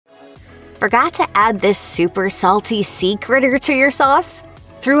Forgot to add this super salty sea critter to your sauce?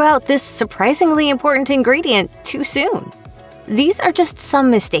 Threw out this surprisingly important ingredient too soon? These are just some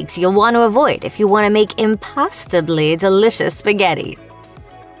mistakes you'll want to avoid if you want to make impastably delicious spaghetti.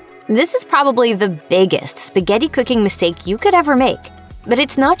 This is probably the biggest spaghetti cooking mistake you could ever make, but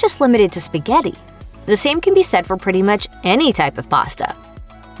it's not just limited to spaghetti. The same can be said for pretty much any type of pasta.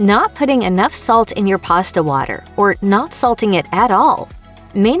 Not putting enough salt in your pasta water, or not salting it at all,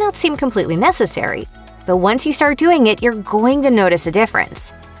 may not seem completely necessary, but once you start doing it, you're going to notice a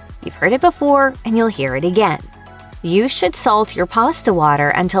difference. You've heard it before, and you'll hear it again. You should salt your pasta water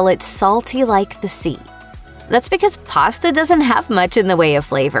until it's salty like the sea. That's because pasta doesn't have much in the way of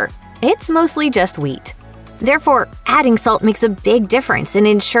flavor. It's mostly just wheat. Therefore, adding salt makes a big difference in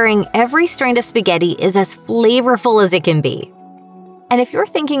ensuring every strain of spaghetti is as flavorful as it can be. And if you're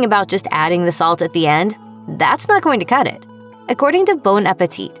thinking about just adding the salt at the end, that's not going to cut it. According to Bon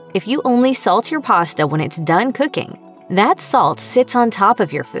Appetit, if you only salt your pasta when it's done cooking, that salt sits on top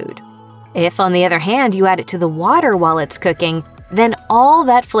of your food. If, on the other hand, you add it to the water while it's cooking, then all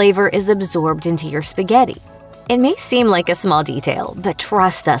that flavor is absorbed into your spaghetti. It may seem like a small detail, but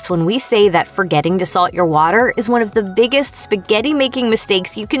trust us when we say that forgetting to salt your water is one of the biggest spaghetti-making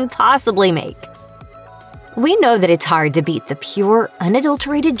mistakes you can possibly make. We know that it's hard to beat the pure,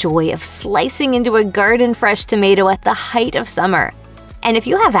 unadulterated joy of slicing into a garden-fresh tomato at the height of summer. And if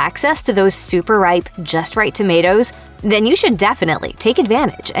you have access to those super ripe, just right tomatoes, then you should definitely take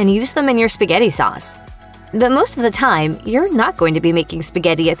advantage and use them in your spaghetti sauce. But most of the time, you're not going to be making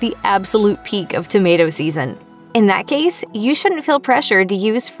spaghetti at the absolute peak of tomato season. In that case, you shouldn't feel pressured to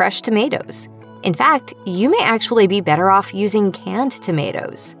use fresh tomatoes. In fact, you may actually be better off using canned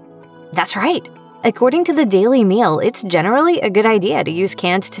tomatoes. That's right! According to the Daily Meal, it's generally a good idea to use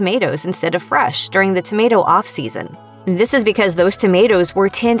canned tomatoes instead of fresh during the tomato off-season. This is because those tomatoes were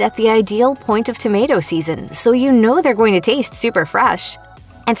tinned at the ideal point of tomato season, so you know they're going to taste super fresh.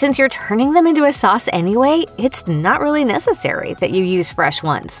 And since you're turning them into a sauce anyway, it's not really necessary that you use fresh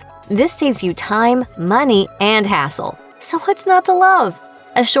ones. This saves you time, money, and hassle. So what's not to love?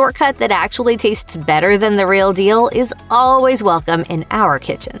 A shortcut that actually tastes better than the real deal is always welcome in our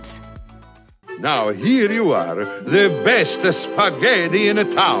kitchens. Now here you are, the best spaghetti in a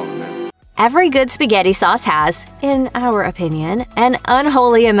town. Every good spaghetti sauce has, in our opinion, an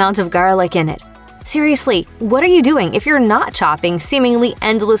unholy amount of garlic in it. Seriously, what are you doing if you're not chopping seemingly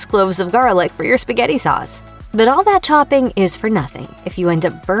endless cloves of garlic for your spaghetti sauce? But all that chopping is for nothing if you end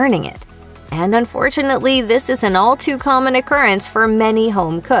up burning it. And unfortunately, this is an all too common occurrence for many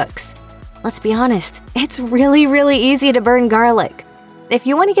home cooks. Let's be honest, it's really easy to burn garlic. If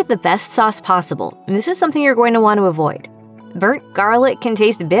you want to get the best sauce possible, this is something you're going to want to avoid. Burnt garlic can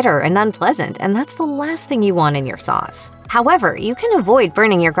taste bitter and unpleasant, and that's the last thing you want in your sauce. However, you can avoid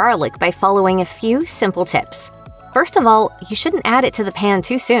burning your garlic by following a few simple tips. First of all, you shouldn't add it to the pan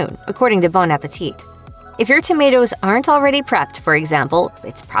too soon, according to Bon Appetit. If your tomatoes aren't already prepped, for example,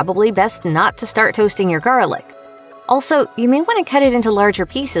 it's probably best not to start toasting your garlic. Also, you may want to cut it into larger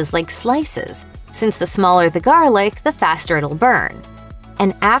pieces like slices, since the smaller the garlic, the faster it'll burn.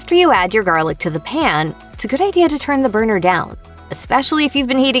 And after you add your garlic to the pan, it's a good idea to turn the burner down, especially if you've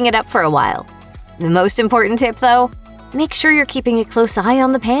been heating it up for a while. The most important tip, though, make sure you're keeping a close eye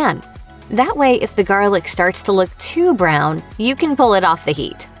on the pan. That way, if the garlic starts to look too brown, you can pull it off the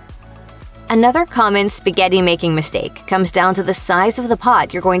heat. Another common spaghetti-making mistake comes down to the size of the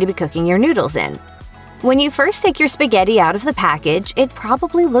pot you're going to be cooking your noodles in. When you first take your spaghetti out of the package, it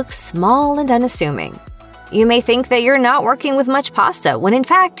probably looks small and unassuming. You may think that you're not working with much pasta, when in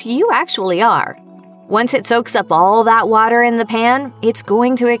fact, you actually are. Once it soaks up all that water in the pan, it's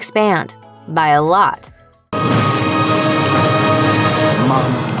going to expand. By a lot.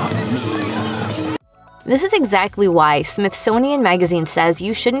 This is exactly why Smithsonian Magazine says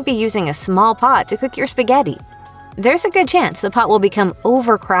you shouldn't be using a small pot to cook your spaghetti. There's a good chance the pot will become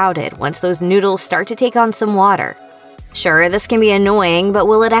overcrowded once those noodles start to take on some water. Sure, this can be annoying, but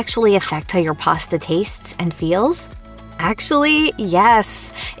will it actually affect how your pasta tastes and feels? Actually,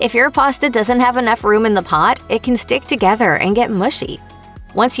 yes. If your pasta doesn't have enough room in the pot, it can stick together and get mushy.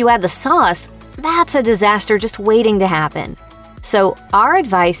 Once you add the sauce, that's a disaster just waiting to happen. So our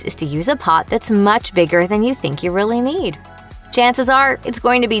advice is to use a pot that's much bigger than you think you really need. Chances are it's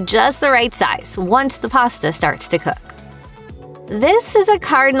going to be just the right size once the pasta starts to cook. This is a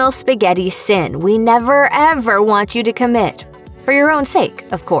cardinal spaghetti sin we never ever want you to commit. For your own sake,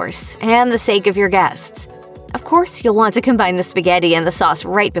 of course, and the sake of your guests. Of course, you'll want to combine the spaghetti and the sauce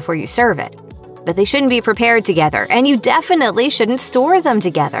right before you serve it. But they shouldn't be prepared together, and you definitely shouldn't store them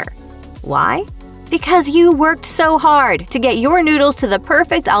together. Why? Because you worked so hard to get your noodles to the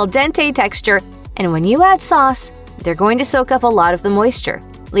perfect al dente texture, and when you add sauce, they're going to soak up a lot of the moisture,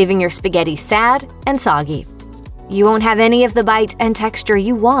 leaving your spaghetti sad and soggy. You won't have any of the bite and texture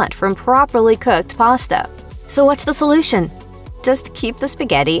you want from properly cooked pasta. So what's the solution? Just keep the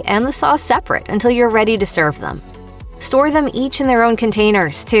spaghetti and the sauce separate until you're ready to serve them. Store them each in their own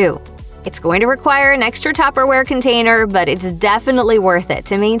containers, too. It's going to require an extra Tupperware container, but it's definitely worth it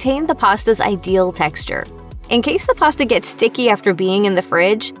to maintain the pasta's ideal texture. In case the pasta gets sticky after being in the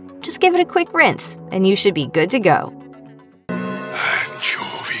fridge, just give it a quick rinse, and you should be good to go.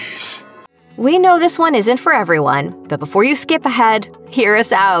 Anchovies. We know this one isn't for everyone, but before you skip ahead, hear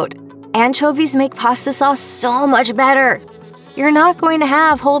us out. Anchovies make pasta sauce so much better. You're not going to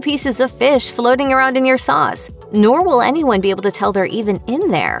have whole pieces of fish floating around in your sauce, nor will anyone be able to tell they're even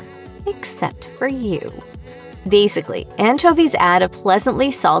in there. Except for you. Basically, anchovies add a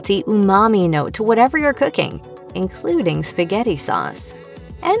pleasantly salty umami note to whatever you're cooking, including spaghetti sauce.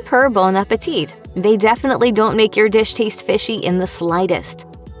 And per bon appetit, they definitely don't make your dish taste fishy in the slightest.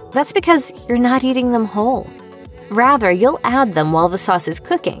 That's because you're not eating them whole. Rather, you'll add them while the sauce is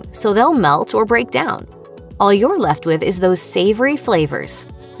cooking, so they'll melt or break down. All you're left with is those savory flavors.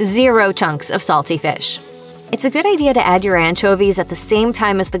 Zero chunks of salty fish. It's a good idea to add your anchovies at the same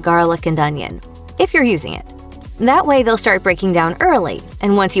time as the garlic and onion, if you're using it. That way they'll start breaking down early,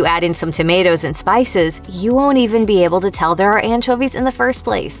 and once you add in some tomatoes and spices, you won't even be able to tell there are anchovies in the first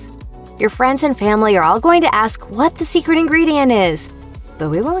place. Your friends and family are all going to ask what the secret ingredient is, but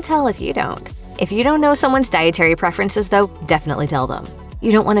we won't tell if you don't. If you don't know someone's dietary preferences, though, definitely tell them.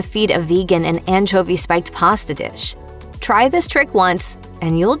 You don't want to feed a vegan an anchovy-spiked pasta dish. Try this trick once,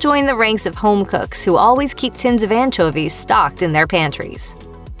 and you'll join the ranks of home cooks who always keep tins of anchovies stocked in their pantries.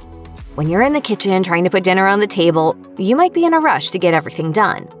 When you're in the kitchen trying to put dinner on the table, you might be in a rush to get everything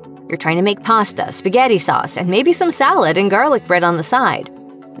done. You're trying to make pasta, spaghetti sauce, and maybe some salad and garlic bread on the side.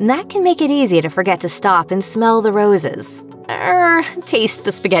 And that can make it easy to forget to stop and smell the roses. Taste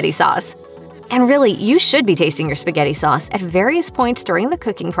the spaghetti sauce. And really, you should be tasting your spaghetti sauce at various points during the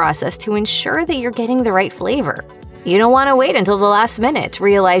cooking process to ensure that you're getting the right flavor. You don't want to wait until the last minute to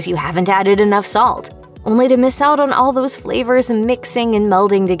realize you haven't added enough salt, only to miss out on all those flavors mixing and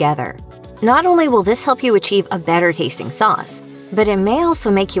melding together. Not only will this help you achieve a better tasting sauce, but it may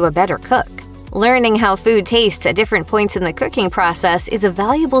also make you a better cook. Learning how food tastes at different points in the cooking process is a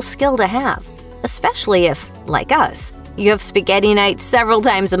valuable skill to have, especially if, like us, you have spaghetti nights several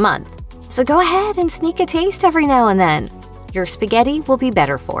times a month. So go ahead and sneak a taste every now and then. Your spaghetti will be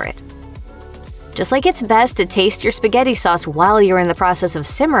better for it. Just like it's best to taste your spaghetti sauce while you're in the process of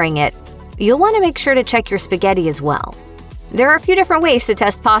simmering it, you'll want to make sure to check your spaghetti as well. There are a few different ways to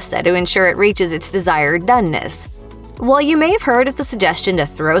test pasta to ensure it reaches its desired doneness. While you may have heard of the suggestion to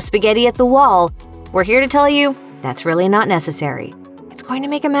throw spaghetti at the wall, we're here to tell you that's really not necessary. It's going to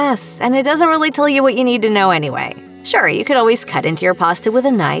make a mess, and it doesn't really tell you what you need to know anyway. Sure, you could always cut into your pasta with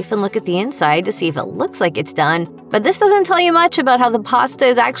a knife and look at the inside to see if it looks like it's done, but this doesn't tell you much about how the pasta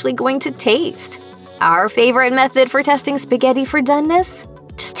is actually going to taste. Our favorite method for testing spaghetti for doneness?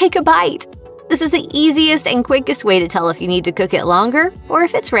 Just take a bite. This is the easiest and quickest way to tell if you need to cook it longer or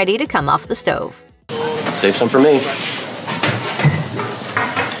if it's ready to come off the stove. Save some for me.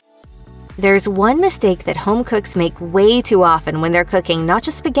 There's one mistake that home cooks make way too often when they're cooking not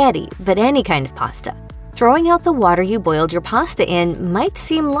just spaghetti, but any kind of pasta. Throwing out the water you boiled your pasta in might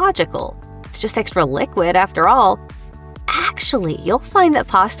seem logical. It's just extra liquid after all. Actually, you'll find that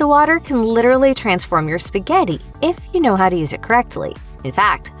pasta water can literally transform your spaghetti if you know how to use it correctly. In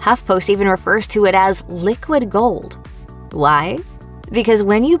fact, HuffPost even refers to it as liquid gold. Why? Because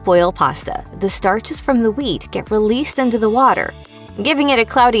when you boil pasta, the starches from the wheat get released into the water, giving it a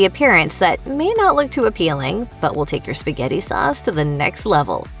cloudy appearance that may not look too appealing, but will take your spaghetti sauce to the next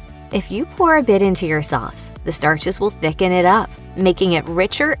level. If you pour a bit into your sauce, the starches will thicken it up, making it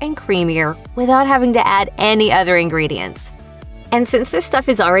richer and creamier without having to add any other ingredients. And since this stuff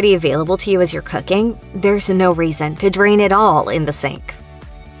is already available to you as you're cooking, there's no reason to drain it all in the sink.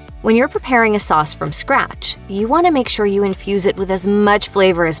 When you're preparing a sauce from scratch, you want to make sure you infuse it with as much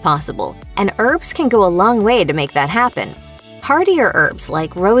flavor as possible, and herbs can go a long way to make that happen. Heartier herbs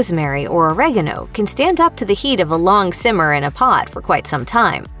like rosemary or oregano can stand up to the heat of a long simmer in a pot for quite some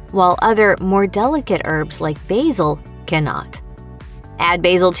time, while other, more delicate herbs like basil cannot. Add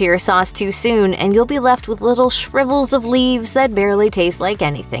basil to your sauce too soon and you'll be left with little shrivels of leaves that barely taste like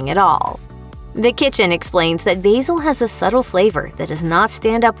anything at all. The Kitchen explains that basil has a subtle flavor that does not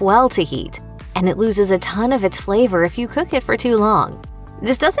stand up well to heat, and it loses a ton of its flavor if you cook it for too long.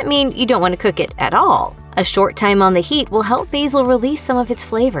 This doesn't mean you don't want to cook it at all. A short time on the heat will help basil release some of its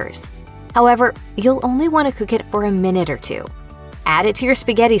flavors. However, you'll only want to cook it for a minute or two. Add it to your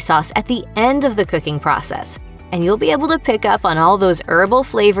spaghetti sauce at the end of the cooking process, and you'll be able to pick up on all those herbal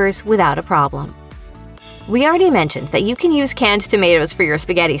flavors without a problem. We already mentioned that you can use canned tomatoes for your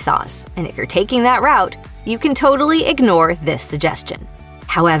spaghetti sauce, and if you're taking that route, you can totally ignore this suggestion.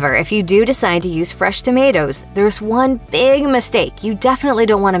 However, if you do decide to use fresh tomatoes, there's one big mistake you definitely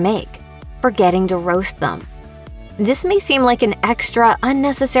don't want to make: forgetting to roast them. This may seem like an extra,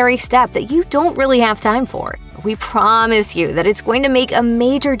 unnecessary step that you don't really have time for. We promise you that it's going to make a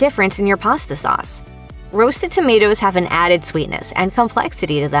major difference in your pasta sauce. Roasted tomatoes have an added sweetness and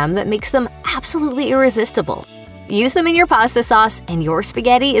complexity to them that makes them absolutely irresistible. Use them in your pasta sauce, and your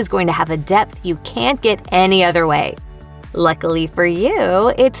spaghetti is going to have a depth you can't get any other way. Luckily for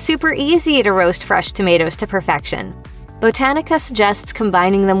you, it's super easy to roast fresh tomatoes to perfection. Botanica suggests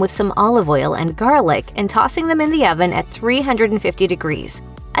combining them with some olive oil and garlic and tossing them in the oven at 350 degrees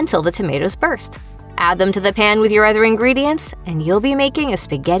until the tomatoes burst. Add them to the pan with your other ingredients, and you'll be making a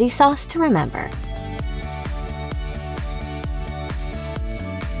spaghetti sauce to remember.